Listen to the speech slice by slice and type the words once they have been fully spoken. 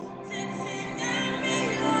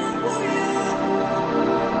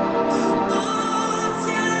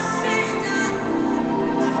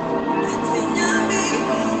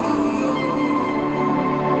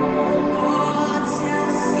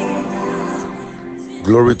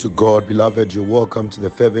Glory to God, beloved. You're welcome to the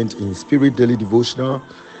Fervent In Spirit Daily Devotional.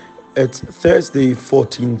 It's Thursday,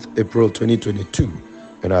 14th April 2022,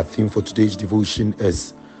 and our theme for today's devotion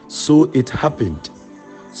is So It Happened.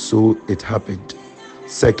 So it happened.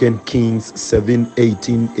 2 Kings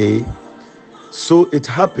 7:18a. So it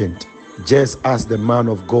happened, just as the man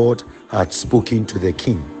of God had spoken to the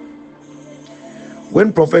king.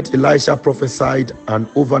 When Prophet Elisha prophesied an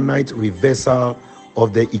overnight reversal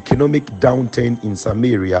of the economic downturn in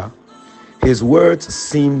Samaria, his words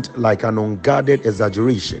seemed like an unguarded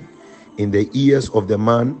exaggeration in the ears of the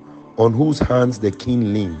man on whose hands the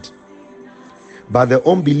king leaned. But the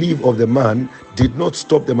unbelief of the man did not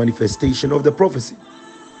stop the manifestation of the prophecy.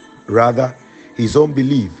 Rather, his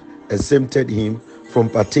unbelief exempted him from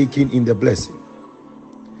partaking in the blessing.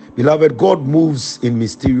 Beloved, God moves in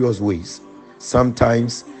mysterious ways.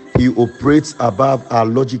 Sometimes he operates above our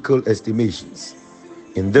logical estimations.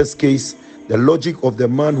 In this case, the logic of the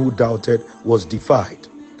man who doubted was defied.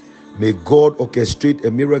 May God orchestrate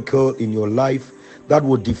a miracle in your life that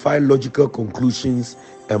will defy logical conclusions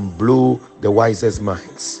and blow the wisest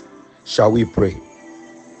minds. Shall we pray?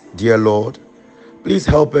 Dear Lord, please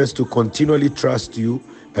help us to continually trust you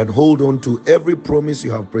and hold on to every promise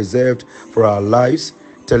you have preserved for our lives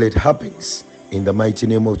till it happens, in the mighty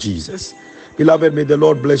name of Jesus. Beloved, may the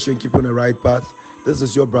Lord bless you and keep you on the right path. This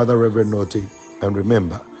is your brother, Reverend Naughty. And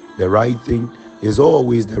remember, the right thing is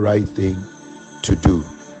always the right thing to do.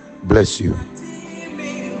 Bless you.